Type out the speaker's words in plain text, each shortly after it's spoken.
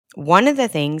One of the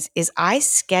things is I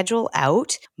schedule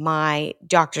out my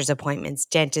doctor's appointments,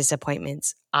 dentist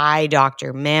appointments, eye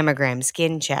doctor, mammogram,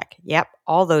 skin check. Yep,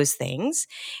 all those things.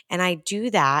 And I do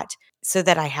that so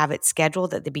that I have it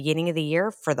scheduled at the beginning of the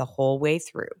year for the whole way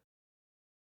through.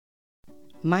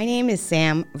 My name is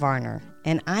Sam Varner,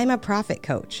 and I'm a profit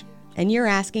coach. And you're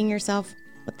asking yourself,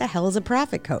 what the hell is a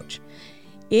profit coach?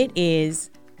 It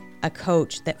is a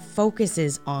coach that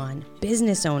focuses on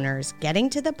business owners getting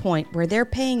to the point where they're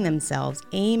paying themselves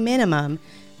a minimum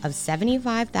of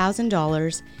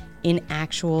 $75,000 in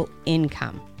actual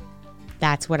income.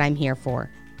 That's what I'm here for.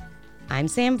 I'm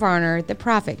Sam Varner, the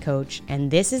profit coach,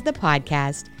 and this is the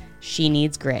podcast, She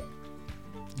Needs Grit.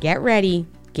 Get ready,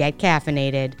 get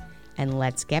caffeinated, and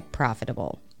let's get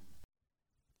profitable.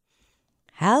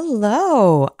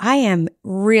 Hello. I am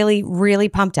really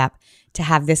pumped up to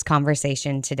have this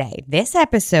conversation today. This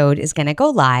episode is going to go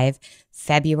live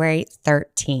February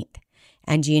 13th.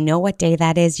 And do you know what day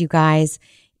that is, you guys?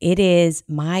 It is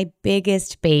my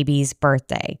biggest baby's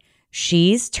birthday.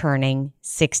 She's turning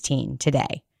 16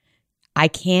 today. I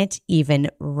can't even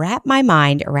wrap my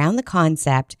mind around the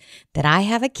concept that I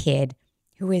have a kid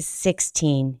who is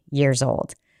 16 years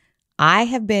old. I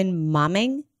have been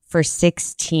momming for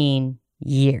 16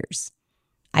 years.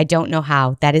 I don't know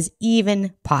how that is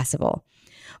even possible.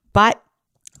 But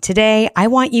today I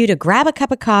want you to grab a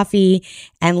cup of coffee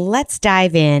and let's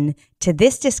dive in to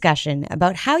this discussion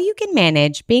about how you can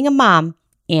manage being a mom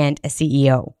and a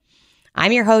CEO.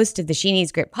 I'm your host of the She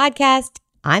Needs Grit podcast.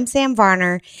 I'm Sam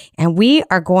Varner, and we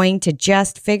are going to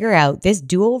just figure out this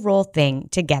dual role thing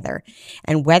together.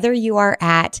 And whether you are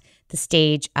at the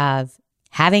stage of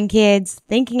having kids,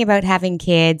 thinking about having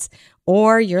kids,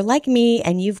 or you're like me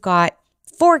and you've got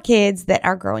 4 kids that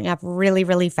are growing up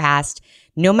really fast,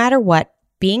 no matter what,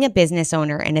 being a business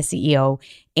owner and a CEO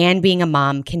and being a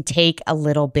mom can take a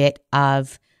little bit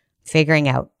of figuring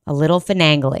out, a little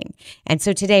finagling. And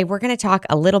so today we're going to talk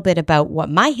a little bit about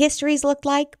what my histories looked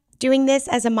like doing this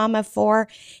as a mom of 4.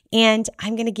 And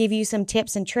I'm going to give you some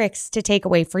tips and tricks to take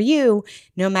away for you,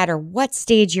 no matter what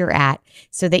stage you're at,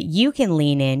 so that you can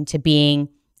lean into being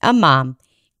a mom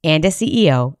and a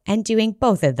CEO and doing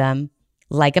both of them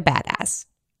like a badass.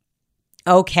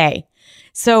 Okay,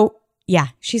 so yeah,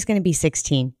 she's going to be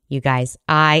 16, you guys.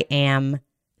 I am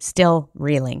still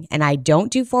reeling, and I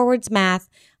don't do forwards math.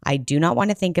 I do not want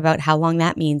to think about how long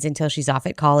that means until she's off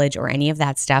at college or any of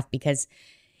that stuff because,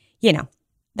 you know,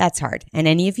 that's hard. And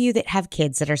any of you that have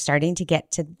kids that are starting to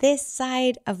get to this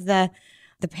side of the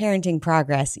parenting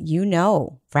progress, you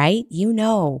know, right? You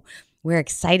know, we're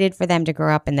excited for them to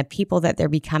grow up and the people that they're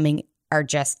becoming are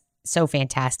just so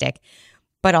fantastic.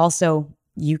 But also,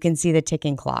 you can see the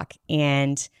ticking clock.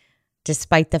 And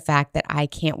despite the fact that I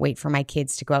can't wait for my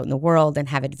kids to go out in the world and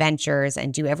have adventures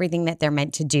and do everything that they're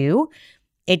meant to do,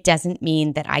 it doesn't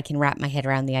mean that I can wrap my head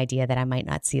around the idea that I might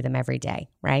not see them every day,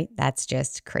 right? That's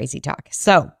just crazy talk.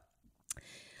 So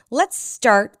let's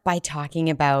start by talking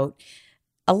about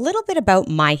a little bit about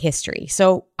my history.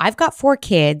 So I've got 4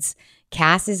 kids.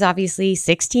 Cass is obviously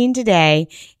 16 today,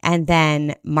 and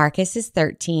then Marcus is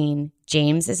 13,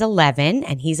 James is 11,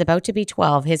 and he's about to be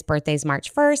 12. His birthday's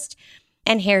March 1st,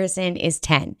 and Harrison is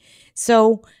 10.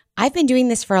 So I've been doing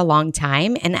this for a long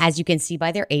time, and as you can see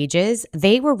by their ages,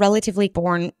 they were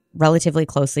born relatively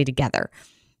closely together.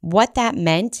 What that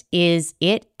meant is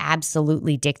it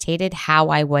absolutely dictated how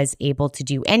I was able to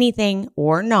do anything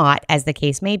or not, as the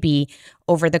case may be,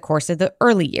 over the course of the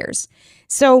early years.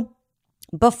 So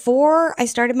before I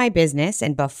started my business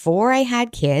and before I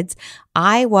had kids,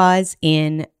 I was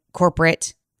in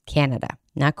corporate Canada,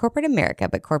 not corporate America,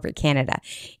 but corporate Canada.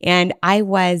 And I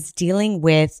was dealing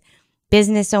with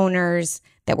business owners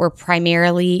that were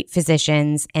primarily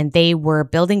physicians, and they were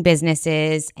building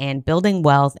businesses and building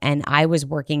wealth, and I was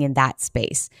working in that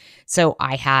space. So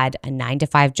I had a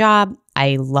 9-to-5 job.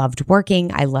 I loved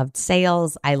working. I loved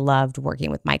sales. I loved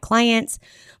working with my clients.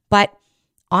 But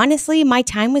honestly, my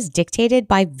time was dictated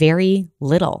by very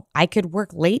little. I could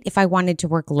work late if I wanted to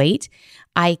work late.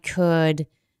 I could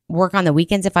work on the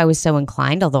weekends if I was so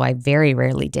inclined, although I very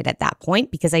rarely did at that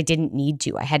point because I didn't need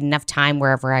to. I had enough time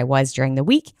wherever I was during the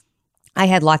week. I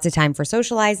had lots of time for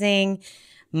socializing.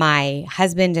 My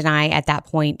husband and I at that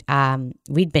point,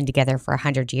 we'd been together for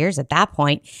 100 years at that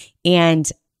point, and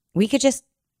we could just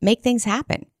make things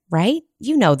happen, right?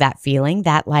 You know that feeling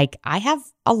that like I have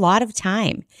a lot of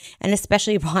time. And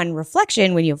especially upon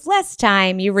reflection, when you have less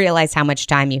time, you realize how much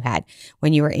time you had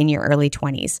when you were in your early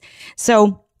 20s.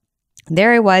 So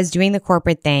there I was doing the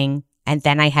corporate thing. And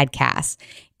then I had Cass,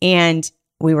 and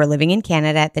we were living in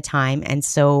Canada at the time. And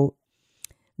so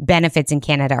benefits in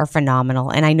Canada are phenomenal.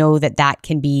 And I know that that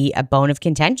can be a bone of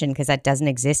contention because that doesn't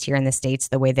exist here in the States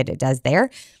the way that it does there.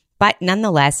 But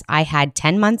nonetheless, I had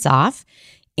 10 months off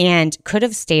and could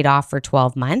have stayed off for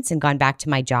 12 months and gone back to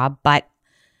my job. But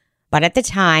at the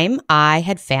time, I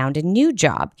had found a new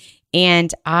job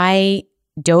and I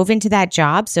dove into that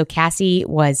job. So Cassie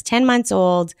was 10 months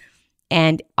old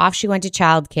and off she went to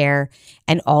childcare.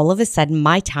 And all of a sudden,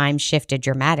 my time shifted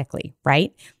dramatically,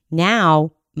 right?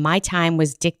 Now, my time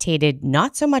was dictated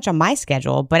not so much on my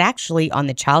schedule, but actually on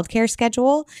the childcare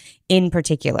schedule in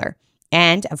particular.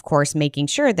 And of course, making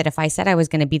sure that if I said I was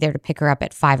going to be there to pick her up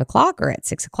at 5 o'clock or at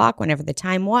 6 o'clock, whenever the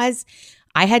time was,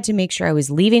 I had to make sure I was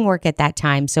leaving work at that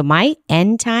time. So my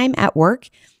end time at work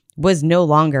was no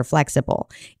longer flexible.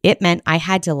 It meant I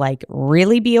had to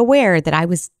really be aware that I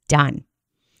was done.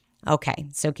 Okay,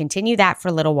 so continue that for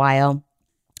a little while.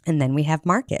 And then we have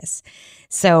Marcus.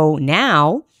 So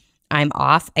now I'm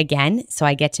off again. So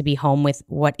I get to be home with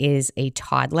what is a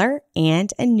toddler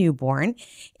and a newborn.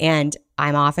 And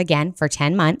I'm off again for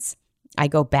 10 months. I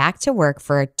go back to work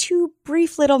for 2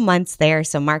 brief little months there.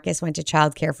 So Marcus went to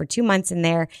childcare for 2 months in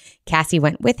there. Cassie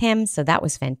went with him. So that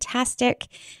was fantastic.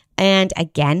 And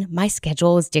again, my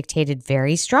schedule was dictated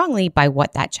very strongly by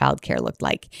what that childcare looked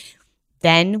like.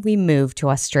 Then we moved to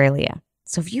Australia.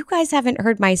 So if you guys haven't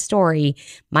heard my story,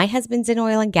 my husband's in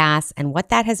oil and gas. And what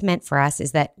that has meant for us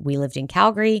is that we lived in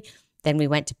Calgary. Then we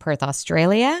went to Perth,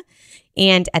 Australia.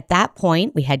 And at that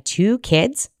point, we had 2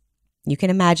 kids. You can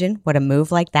imagine what a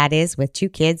move like that is with 2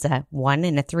 kids, a 1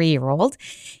 and a 3-year-old.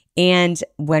 And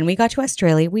when we got to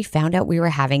Australia, we found out we were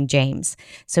having James.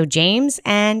 So James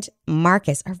and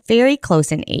Marcus are very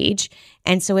close in age.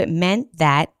 And so it meant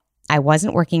that I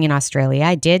wasn't working in Australia.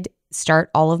 I did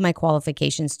start all of my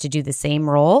qualifications to do the same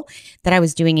role that I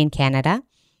was doing in Canada,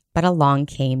 but along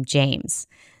came James.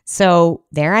 So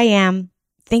there I am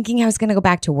thinking I was going to go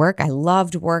back to work. I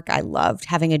loved work. I loved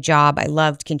having a job. I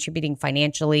loved contributing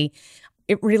financially.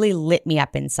 It really lit me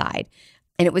up inside.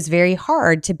 And it was very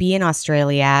hard to be in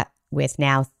Australia with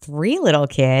now 3 little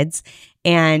kids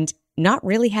and not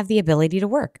really have the ability to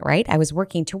work, right? I was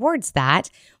working towards that,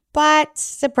 but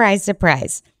surprise,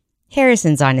 surprise,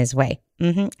 Harrison's on his way.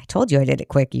 I told you I did it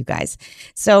quick, you guys.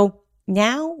 So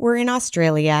now we're in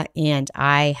Australia and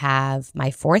I have my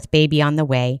 4th baby on the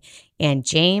way, and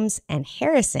James and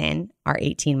Harrison are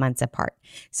 18 months apart.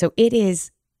 So it is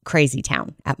crazy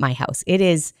town at my house. It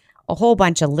is a whole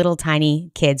bunch of little tiny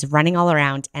kids running all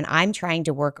around, and I'm trying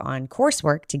to work on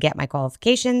coursework to get my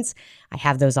qualifications. I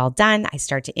have those all done. I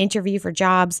start to interview for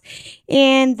jobs,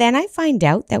 and then I find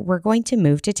out that we're going to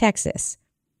move to Texas.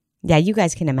 Yeah, you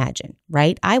guys can imagine,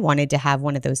 right? I wanted to have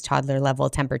one of those toddler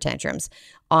level temper tantrums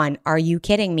on, are you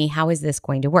kidding me? How is this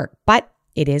going to work? But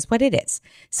it is what it is.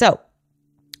 So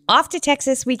off to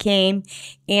Texas we came,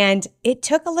 and it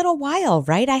took a little while,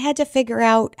 right? I had to figure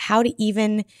out how to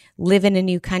even live in a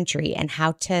new country and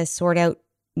how to sort out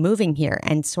moving here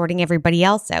and sorting everybody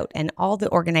else out and all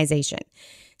the organization.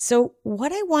 So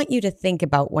what I want you to think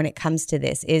about when it comes to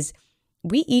this is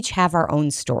we each have our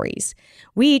own stories.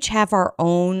 We each have our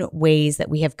own ways that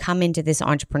we have come into this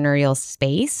entrepreneurial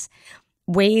space,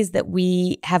 ways that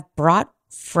we have brought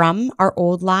from our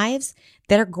old lives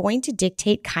that are going to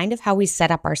dictate kind of how we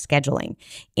set up our scheduling.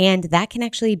 And that can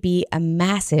actually be a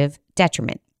massive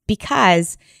detriment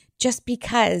because just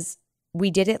because we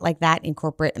did it like that in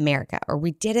corporate America, or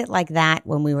we did it like that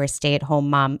when we were a stay-at-home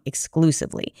mom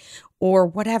exclusively, or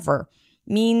whatever,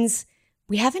 means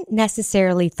we haven't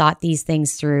necessarily thought these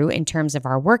things through in terms of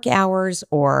our work hours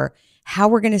or how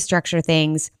we're going to structure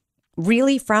things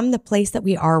really from the place that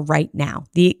we are right now,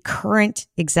 the current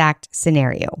exact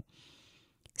scenario.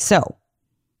 So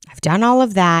I've done all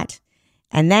of that.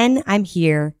 And then I'm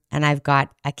here and I've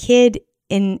got a kid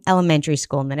in elementary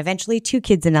school and then eventually 2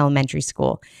 kids in elementary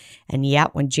school. And yeah,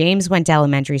 when James went to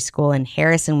elementary school and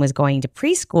Harrison was going to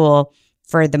preschool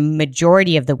for the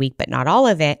majority of the week, but not all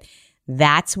of it,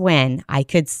 that's when I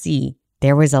could see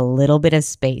there was a little bit of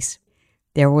space.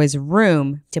 There was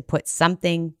room to put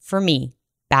something for me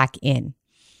back in.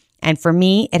 And for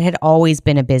me, it had always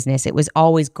been a business. It was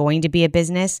always going to be a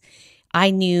business. I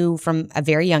knew from a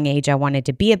very young age I wanted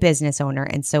to be a business owner.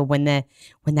 And so when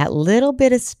that little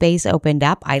bit of space opened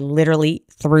up, I literally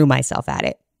threw myself at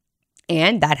it.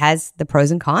 And that has the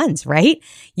pros and cons, right?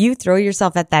 You throw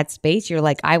yourself at that space, you're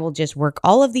like, I will just work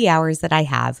all of the hours that I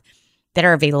have that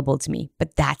are available to me.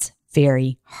 But that's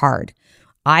very hard.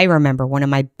 I remember one of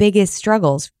my biggest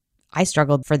struggles, I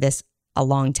struggled for this a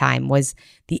long time, was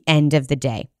the end of the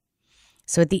day.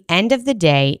 So at the end of the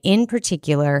day, in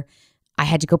particular, I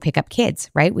had to go pick up kids,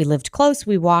 right? We lived close,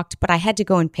 we walked, but I had to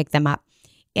go and pick them up.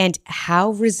 And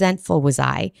how resentful was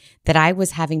I that I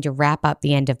was having to wrap up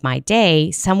the end of my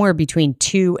day somewhere between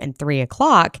 2 and 3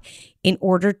 o'clock in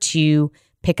order to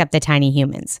pick up the tiny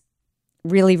humans.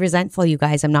 Really resentful, you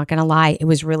guys. I'm not going to lie. It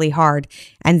was really hard.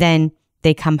 And then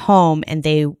they come home and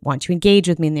they want to engage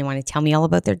with me and they want to tell me all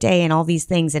about their day and all these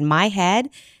things. And my head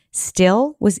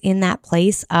still was in that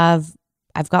place of,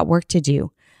 I've got work to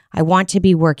do. I want to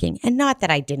be working. And not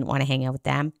that I didn't want to hang out with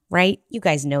them, right? You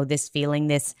guys know this feeling,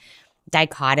 this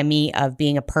dichotomy of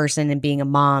being a person and being a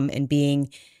mom and being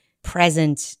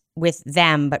present with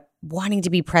them, but wanting to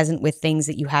be present with things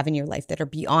that you have in your life that are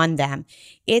beyond them.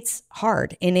 It's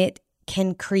hard and it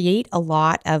can create a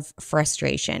lot of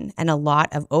frustration and a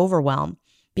lot of overwhelm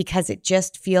because it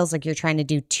just feels like you're trying to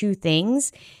do two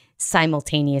things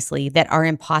simultaneously that are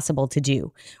impossible to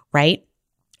do, right?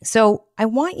 So I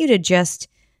want you to just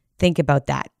think about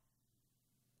that.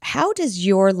 How does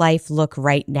your life look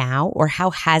right now, or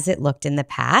how has it looked in the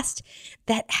past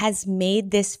that has made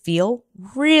this feel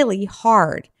really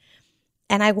hard?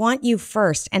 And I want you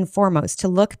first and foremost to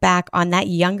look back on that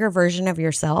younger version of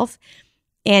yourself,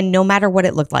 and no matter what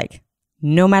it looked like,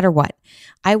 no matter what,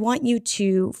 I want you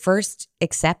to first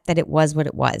accept that it was what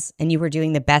it was, and you were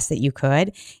doing the best that you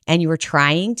could, and you were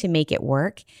trying to make it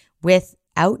work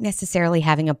without necessarily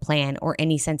having a plan or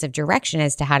any sense of direction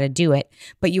as to how to do it,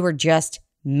 but you were just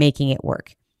making it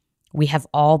work. We have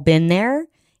all been there,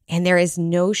 and there is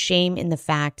no shame in the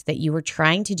fact that you were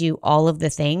trying to do all of the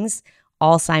things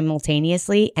all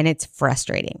simultaneously, and it's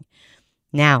frustrating.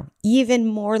 Now, even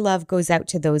more love goes out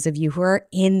to those of you who are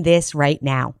in this right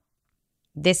now.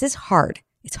 This is hard.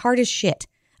 It's hard as shit.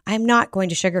 I'm not going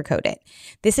to sugarcoat it.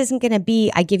 This isn't going to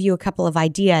be, I give you a couple of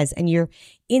ideas and you're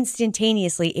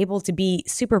instantaneously able to be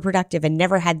super productive and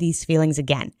never had these feelings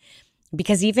again.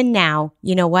 Because even now,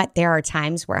 you know what? There are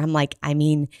times where I'm like,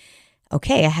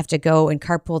 okay, I have to go and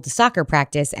carpool to soccer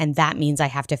practice, and that means I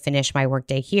have to finish my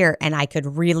workday here, and I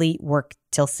could really work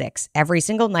till 6. Every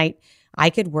single night, I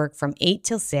could work from 8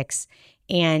 till 6,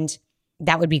 and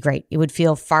that would be great. It would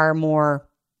feel far more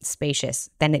spacious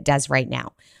than it does right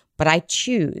now. But I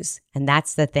choose, and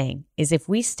that's the thing, is if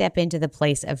we step into the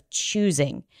place of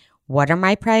choosing, what are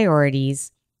my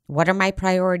priorities? What are my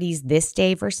priorities this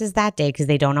day versus that day? Because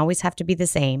they don't always have to be the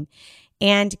same.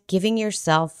 And giving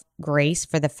yourself grace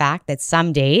for the fact that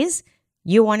some days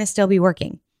you want to still be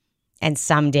working. And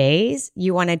some days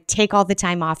you want to take all the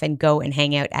time off and go and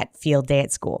hang out at field day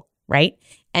at school, right?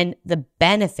 And the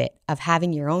benefit of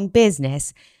having your own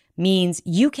business means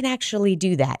you can actually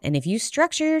do that. And if you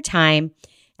structure your time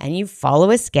and you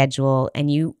follow a schedule and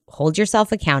you hold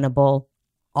yourself accountable,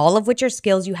 all of which are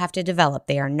skills you have to develop.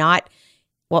 They are not,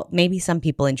 well, maybe some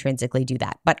people intrinsically do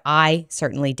that, but I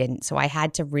certainly didn't. So I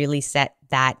had to really set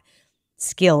that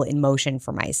skill in motion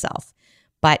for myself.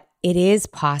 But it is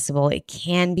possible. It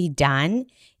can be done.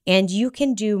 And you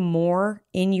can do more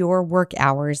in your work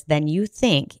hours than you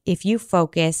think if you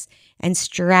focus and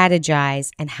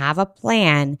strategize and have a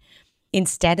plan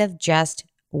instead of just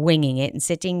winging it and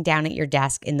sitting down at your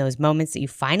desk in those moments that you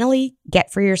finally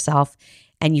get for yourself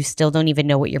and you still don't even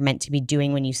know what you're meant to be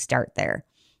doing when you start there.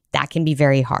 That can be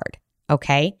very hard,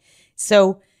 okay?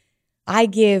 So I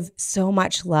give so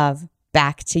much love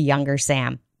back to younger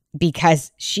Sam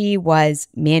because she was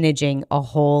managing a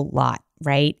whole lot,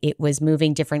 right? It was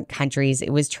moving different countries.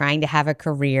 It was trying to have a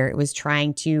career. It was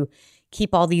trying to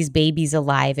keep all these babies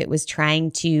alive. It was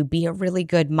trying to be a really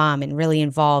good mom and really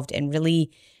involved and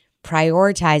really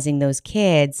prioritizing those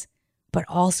kids, but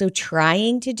also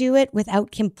trying to do it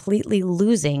without completely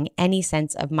losing any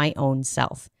sense of my own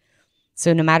self.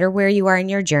 So no matter where you are in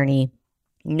your journey,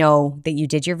 know that you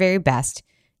did your very best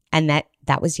and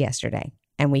that was yesterday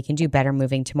and we can do better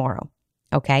moving tomorrow.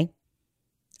 Okay?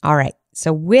 All right.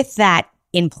 So with that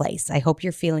in place, I hope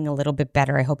you're feeling a little bit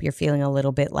better. I hope you're feeling a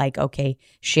little bit like, okay,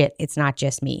 shit, it's not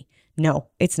just me. No,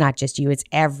 it's not just you. It's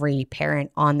every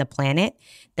parent on the planet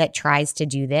that tries to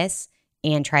do this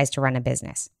and tries to run a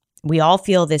business. We all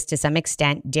feel this to some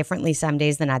extent, differently some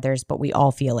days than others, but we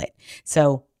all feel it.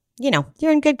 So,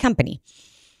 you're in good company.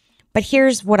 But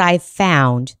here's what I've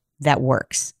found that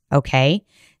works, okay?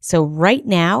 So right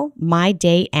now, my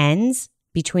day ends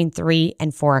between 3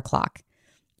 and 4 o'clock.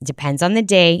 It depends on the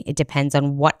day. It depends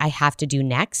on what I have to do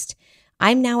next.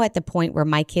 I'm now at the point where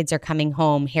my kids are coming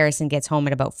home. Harrison gets home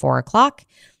at about 4 o'clock.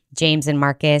 James and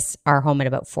Marcus are home at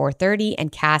about 4:30,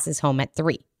 and Cass is home at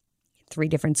 3. 3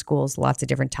 different schools, lots of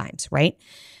different times, right?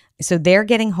 So they're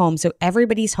getting home. So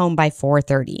everybody's home by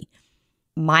 4:30.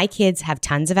 My kids have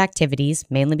tons of activities,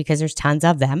 mainly because there's tons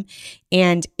of them.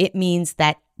 And it means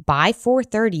that by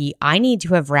 4:30, I need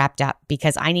to have wrapped up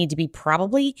because I need to be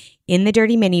probably in the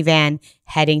dirty minivan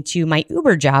heading to my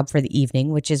Uber job for the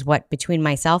evening, which is what between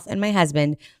myself and my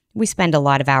husband, we spend a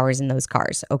lot of hours in those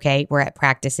cars, okay? We're at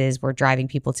practices, we're driving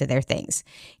people to their things.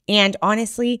 And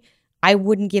honestly, I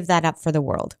wouldn't give that up for the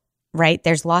world, right?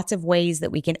 There's lots of ways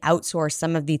that we can outsource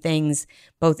some of the things,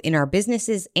 both in our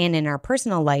businesses and in our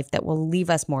personal life, that will leave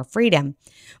us more freedom.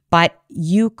 But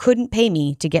you couldn't pay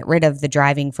me to get rid of the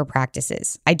driving for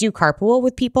practices. I do carpool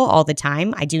with people all the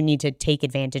time. I do need to take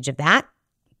advantage of that.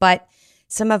 But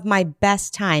some of my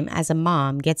best time as a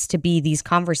mom gets to be these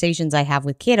conversations I have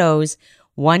with kiddos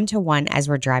one-to-one as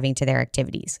we're driving to their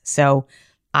activities. So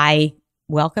I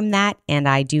welcome that and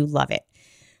I do love it.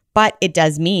 But it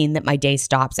does mean that my day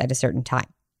stops at a certain time.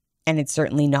 And it's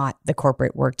certainly not the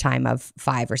corporate work time of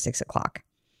 5 or 6 o'clock.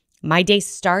 My day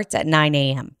starts at 9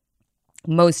 a.m.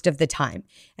 most of the time.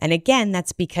 And again,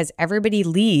 that's because everybody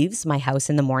leaves my house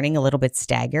in the morning a little bit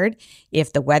staggered.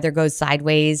 If the weather goes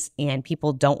sideways and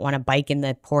people don't want to bike in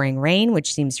the pouring rain,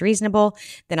 which seems reasonable,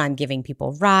 then I'm giving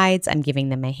people rides. I'm giving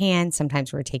them a hand.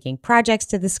 Sometimes we're taking projects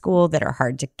to the school that are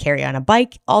hard to carry on a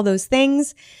bike, all those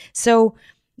things. So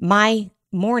my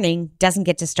morning doesn't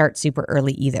get to start super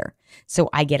early either. So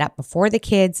I get up before the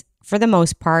kids for the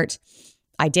most part.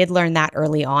 I did learn that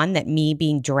early on, that me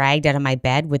being dragged out of my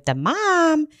bed with the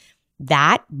mom,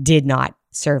 that did not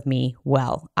serve me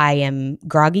well. I am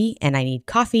groggy and I need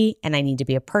coffee and I need to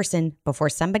be a person before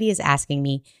somebody is asking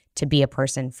me to be a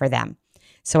person for them.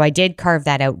 So I did carve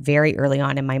that out very early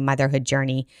on in my motherhood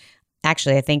journey.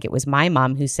 Actually, I think it was my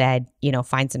mom who said,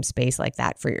 find some space like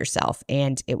that for yourself.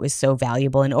 And it was so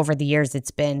valuable. And over the years,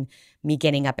 it's been me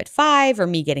getting up at 5 or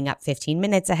me getting up 15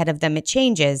 minutes ahead of them. It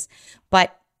changes.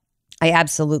 But I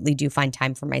absolutely do find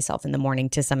time for myself in the morning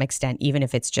to some extent, even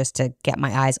if it's just to get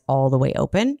my eyes all the way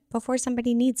open before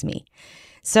somebody needs me.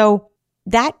 So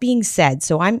that being said,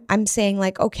 so I'm saying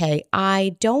like, okay,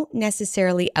 I don't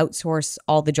necessarily outsource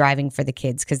all the driving for the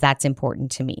kids because that's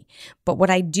important to me. But what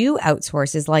I do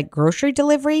outsource is like grocery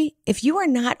delivery. If you are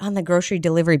not on the grocery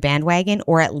delivery bandwagon,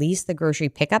 or at least the grocery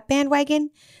pickup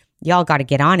bandwagon, y'all got to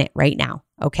get on it right now,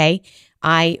 okay?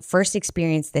 I first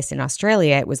experienced this in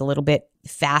Australia. It was a little bit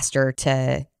faster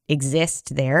to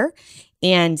exist there.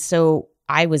 And so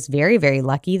I was very, very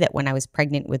lucky that when I was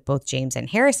pregnant with both James and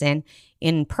Harrison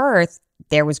in Perth,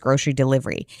 there was grocery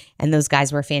delivery. And those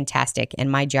guys were fantastic.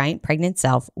 And my giant pregnant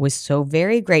self was so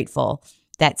very grateful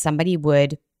that somebody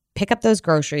would pick up those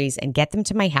groceries and get them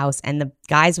to my house. And the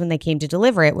guys, when they came to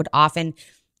deliver it, would often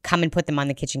come and put them on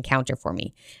the kitchen counter for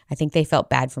me. I think they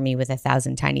felt bad for me with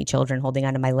 1,000 tiny children holding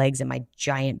onto my legs and my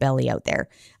giant belly out there.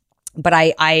 But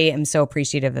I am so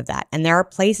appreciative of that. And there are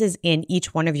places in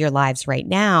each one of your lives right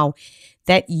now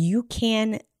that you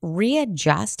can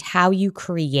readjust how you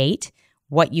create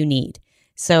what you need.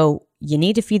 So you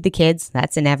need to feed the kids.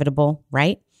 That's inevitable,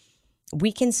 right?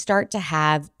 We can start to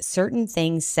have certain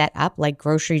things set up like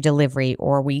grocery delivery,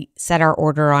 or we set our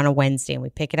order on a Wednesday and we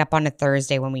pick it up on a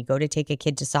Thursday when we go to take a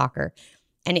kid to soccer.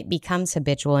 And it becomes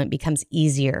habitual and it becomes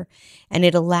easier. And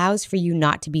it allows for you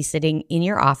not to be sitting in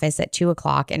your office at 2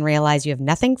 o'clock and realize you have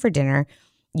nothing for dinner.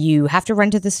 You have to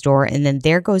run to the store and then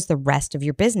there goes the rest of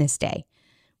your business day,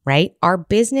 right? Our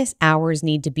business hours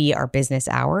need to be our business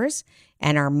hours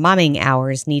and our mumming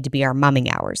hours need to be our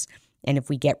mumming hours. And if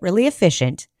we get really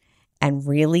efficient and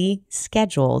really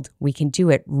scheduled, we can do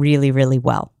it really, really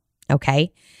well,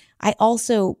 okay? I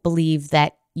also believe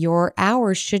that your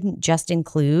hours shouldn't just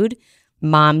include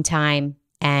mom time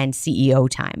and CEO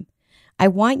time. I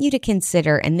want you to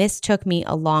consider, and this took me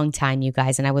a long time, you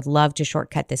guys, and I would love to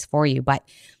shortcut this for you, but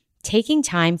taking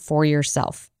time for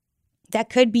yourself.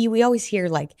 That could be, we always hear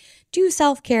like, do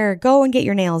self-care, go and get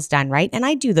your nails done, right? And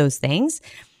I do those things,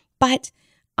 but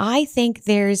I think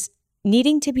there's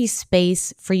needing to be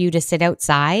space for you to sit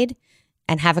outside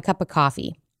and have a cup of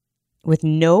coffee with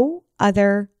no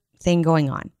other thing going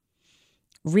on.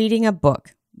 Reading a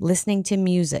book, listening to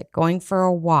music, going for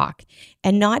a walk,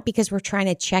 and not because we're trying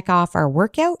to check off our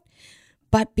workout,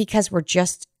 but because we're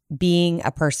just being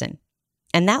a person.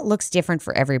 And that looks different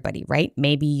for everybody, right?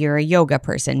 Maybe you're a yoga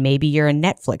person. Maybe you're a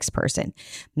Netflix person.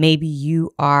 Maybe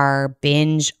you are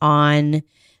binge on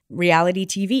reality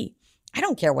TV. I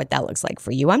don't care what that looks like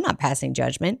for you. I'm not passing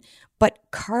judgment, but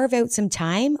carve out some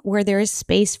time where there is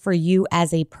space for you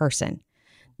as a person,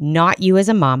 not you as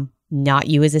a mom, not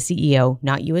you as a CEO,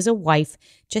 not you as a wife,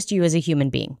 just you as a human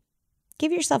being.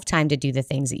 Give yourself time to do the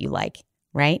things that you like,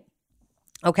 right?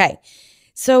 Okay,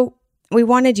 so we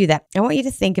want to do that. I want you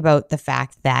to think about the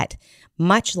fact that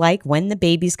much like when the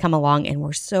babies come along and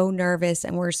we're so nervous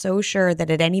and we're so sure that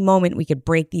at any moment we could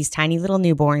break these tiny little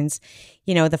newborns,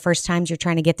 the first times you're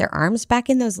trying to get their arms back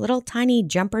in those little tiny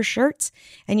jumper shirts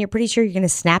and you're pretty sure you're going to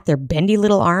snap their bendy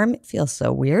little arm. It feels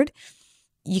so weird.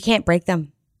 You can't break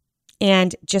them.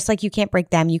 And just like you can't break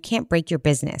them, you can't break your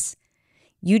business.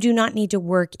 You do not need to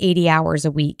work 80 hours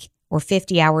a week or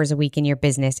 50 hours a week in your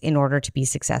business in order to be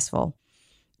successful.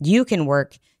 You can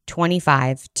work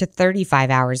 25 to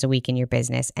 35 hours a week in your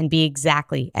business and be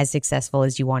exactly as successful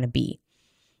as you want to be.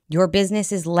 Your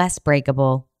business is less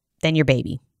breakable than your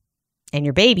baby. And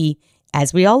your baby,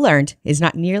 as we all learned, is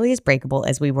not nearly as breakable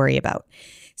as we worry about.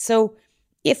 So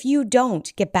if you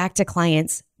don't get back to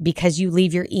clients because you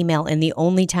leave your email and the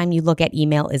only time you look at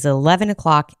email is 11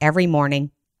 o'clock every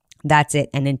morning, that's it.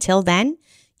 And until then,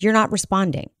 you're not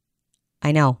responding.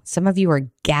 I know some of you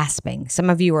are gasping. Some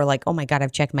of you are like, oh my God,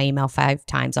 I've checked my email 5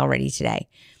 times already today.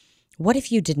 What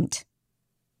if you didn't?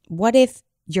 What if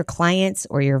your clients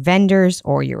or your vendors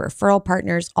or your referral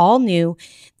partners all knew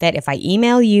that if I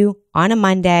email you on a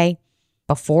Monday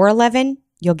before 11,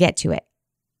 you'll get to it.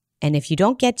 And if you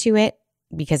don't get to it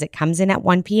because it comes in at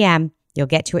 1 p.m., you'll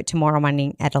get to it tomorrow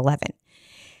morning at 11.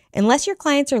 Unless your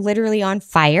clients are literally on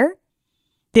fire,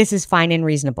 this is fine and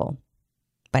reasonable.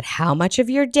 But how much of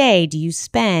your day do you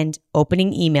spend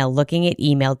opening email, looking at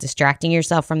email, distracting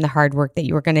yourself from the hard work that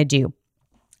you were going to do,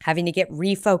 having to get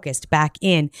refocused back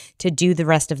in to do the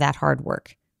rest of that hard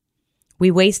work?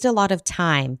 We waste a lot of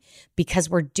time because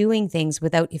we're doing things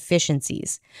without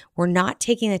efficiencies. We're not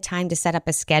taking the time to set up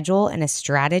a schedule and a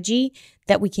strategy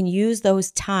that we can use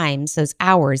those times, those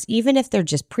hours, even if they're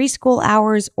just preschool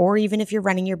hours or even if you're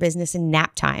running your business in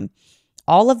nap time.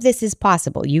 All of this is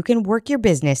possible. You can work your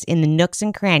business in the nooks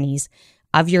and crannies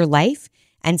of your life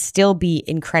and still be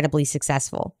incredibly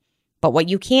successful. But what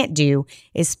you can't do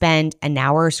is spend an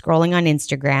hour scrolling on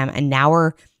Instagram, an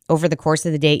hour over the course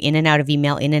of the day, in and out of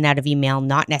email,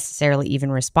 not necessarily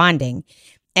even responding,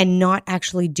 and not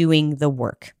actually doing the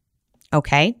work.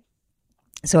 Okay?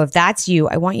 So if that's you,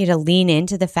 I want you to lean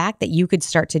into the fact that you could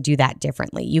start to do that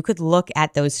differently. You could look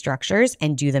at those structures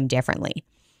and do them differently.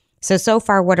 So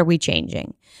far, what are we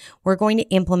changing? We're going to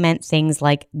implement things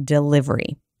like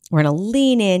delivery. We're going to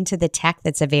lean into the tech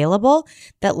that's available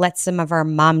that lets some of our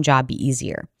mom job be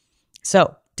easier.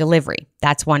 So delivery,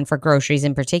 that's one for groceries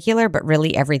in particular, but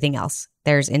really everything else.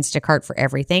 There's Instacart for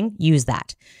everything. Use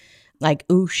that. Like,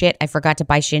 ooh, shit, I forgot to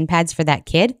buy shin pads for that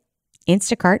kid.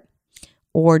 Instacart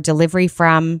or delivery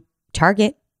from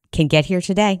Target can get here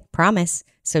today, promise.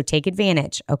 So take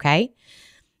advantage, okay?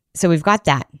 So we've got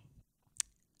that.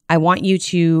 I want you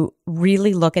to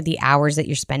really look at the hours that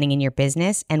you're spending in your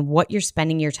business and what you're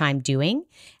spending your time doing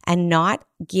and not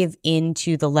give in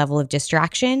to the level of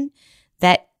distraction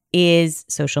that is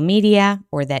social media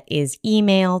or that is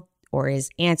email or is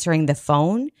answering the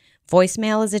phone.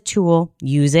 Voicemail is a tool.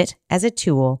 Use it as a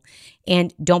tool.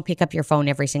 And don't pick up your phone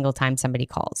every single time somebody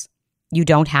calls. You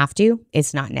don't have to.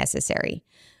 It's not necessary.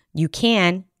 You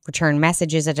can return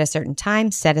messages at a certain time,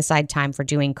 set aside time for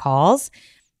doing calls.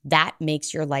 That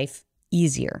makes your life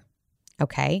easier,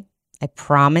 okay? I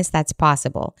promise that's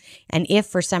possible. And if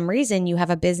for some reason you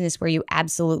have a business where you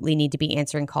absolutely need to be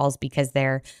answering calls because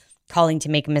they're calling to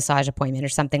make a massage appointment or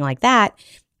something like that,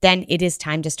 then it is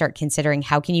time to start considering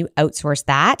how can you outsource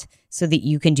that so that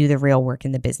you can do the real work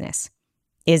in the business.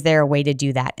 Is there a way to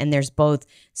do that? And there's both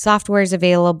softwares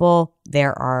available,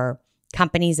 there are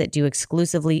companies that do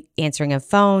exclusively answering of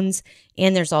phones,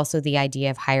 and there's also the idea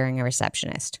of hiring a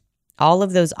receptionist. All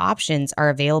of those options are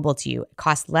available to you. It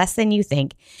costs less than you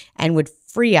think and would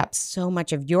free up so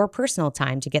much of your personal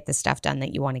time to get the stuff done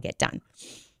that you want to get done.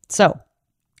 So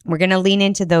we're going to lean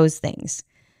into those things.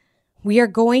 We are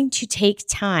going to take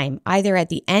time either at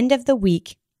the end of the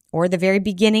week or the very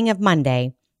beginning of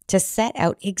Monday to set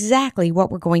out exactly what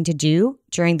we're going to do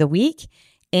during the week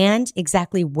and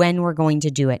exactly when we're going to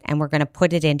do it. And we're going to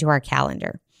put it into our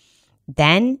calendar.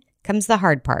 Then comes the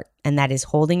hard part, and that is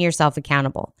holding yourself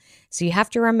accountable. So you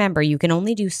have to remember you can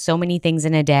only do so many things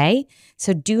in a day.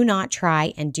 So do not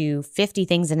try and do 50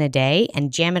 things in a day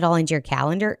and jam it all into your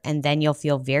calendar, and then you'll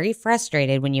feel very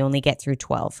frustrated when you only get through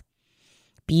 12.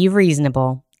 Be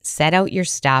reasonable, set out your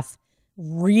stuff,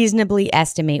 reasonably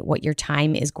estimate what your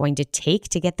time is going to take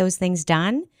to get those things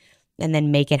done, and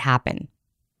then make it happen.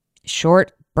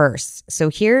 Short bursts. So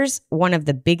here's one of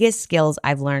the biggest skills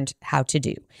I've learned how to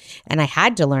do. And I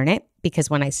had to learn it because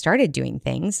when I started doing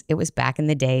things, it was back in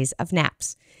the days of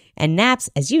naps. And naps,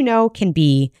 as you know, can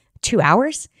be 2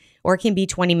 hours or it can be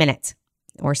 20 minutes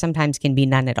or sometimes can be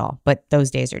none at all. But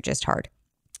those days are just hard.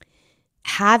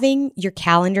 having your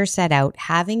calendar set out,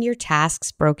 having your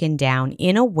tasks broken down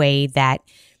in a way that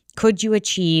could you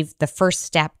achieve the first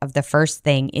step of the first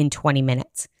thing in 20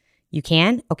 minutes? You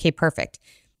can? Okay, perfect.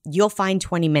 You'll find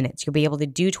 20 minutes. You'll be able to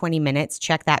do 20 minutes,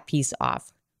 check that piece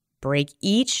off. Break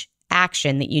each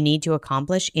action that you need to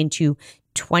accomplish into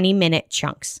 20-minute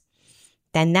chunks.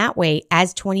 Then that way,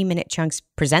 as 20-minute chunks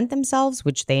present themselves,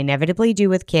 which they inevitably do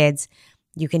with kids,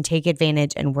 you can take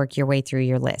advantage and work your way through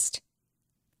your list.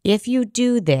 If you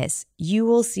do this, you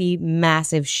will see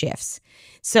massive shifts.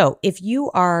 So if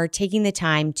you are taking the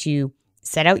time to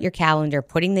set out your calendar,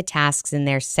 putting the tasks in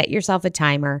there, set yourself a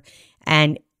timer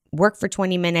and work for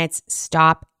 20 minutes,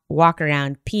 stop, walk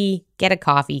around, pee, get a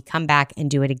coffee, come back and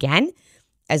do it again.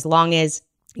 As long as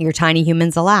your tiny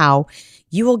humans allow,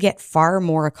 you will get far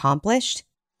more accomplished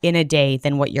in a day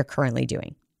than what you're currently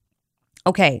doing.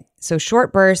 Okay, so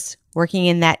short bursts, working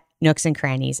in that nooks and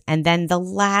crannies. And then the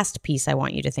last piece I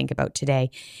want you to think about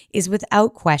today is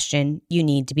without question, you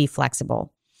need to be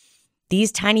flexible.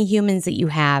 These tiny humans that you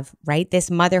have, right?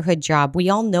 This motherhood job, we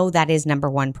all know that is number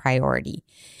one priority.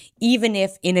 Even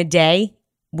if in a day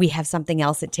we have something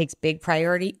else that takes big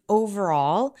priority,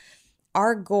 overall,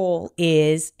 our goal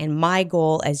is, and my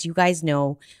goal, as you guys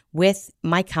know, with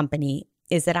my company,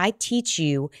 is that I teach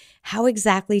you how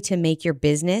exactly to make your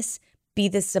business be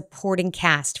the supporting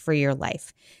cast for your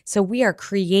life. So we are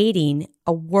creating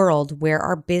a world where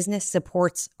our business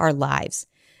supports our lives.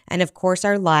 And of course,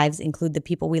 our lives include the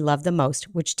people we love the most,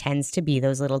 which tends to be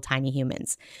those little tiny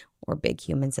humans or big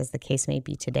humans, as the case may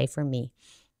be today for me.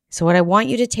 So what I want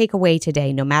you to take away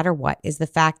today, no matter what, is the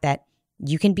fact that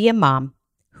you can be a mom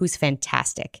who's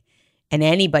fantastic. And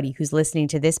anybody who's listening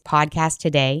to this podcast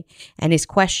today and is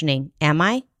questioning, am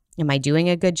I doing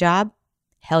a good job?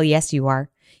 Hell yes, you are.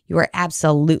 You are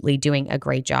absolutely doing a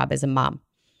great job as a mom,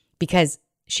 because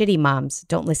shitty moms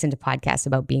don't listen to podcasts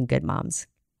about being good moms.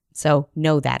 So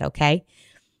know that, okay?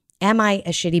 Am I a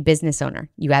shitty business owner?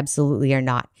 You absolutely are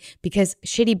not, because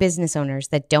shitty business owners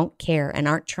that don't care and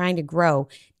aren't trying to grow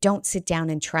don't sit down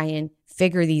and try and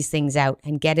figure these things out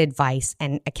and get advice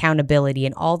and accountability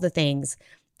and all the things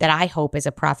that I hope as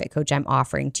a profit coach I'm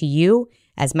offering to you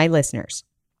as my listeners.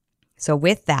 So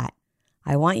with that,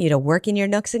 I want you to work in your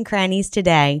nooks and crannies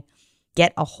today,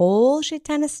 get a whole shit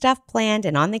ton of stuff planned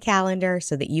and on the calendar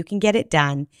so that you can get it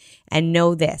done, and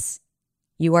know this,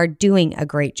 you are doing a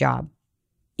great job.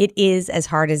 It is as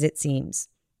hard as it seems.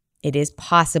 It is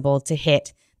possible to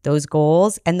hit those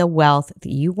goals and the wealth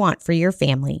that you want for your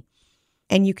family,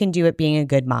 and you can do it being a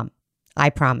good mom.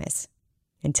 I promise.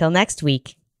 Until next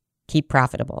week, keep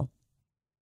profitable.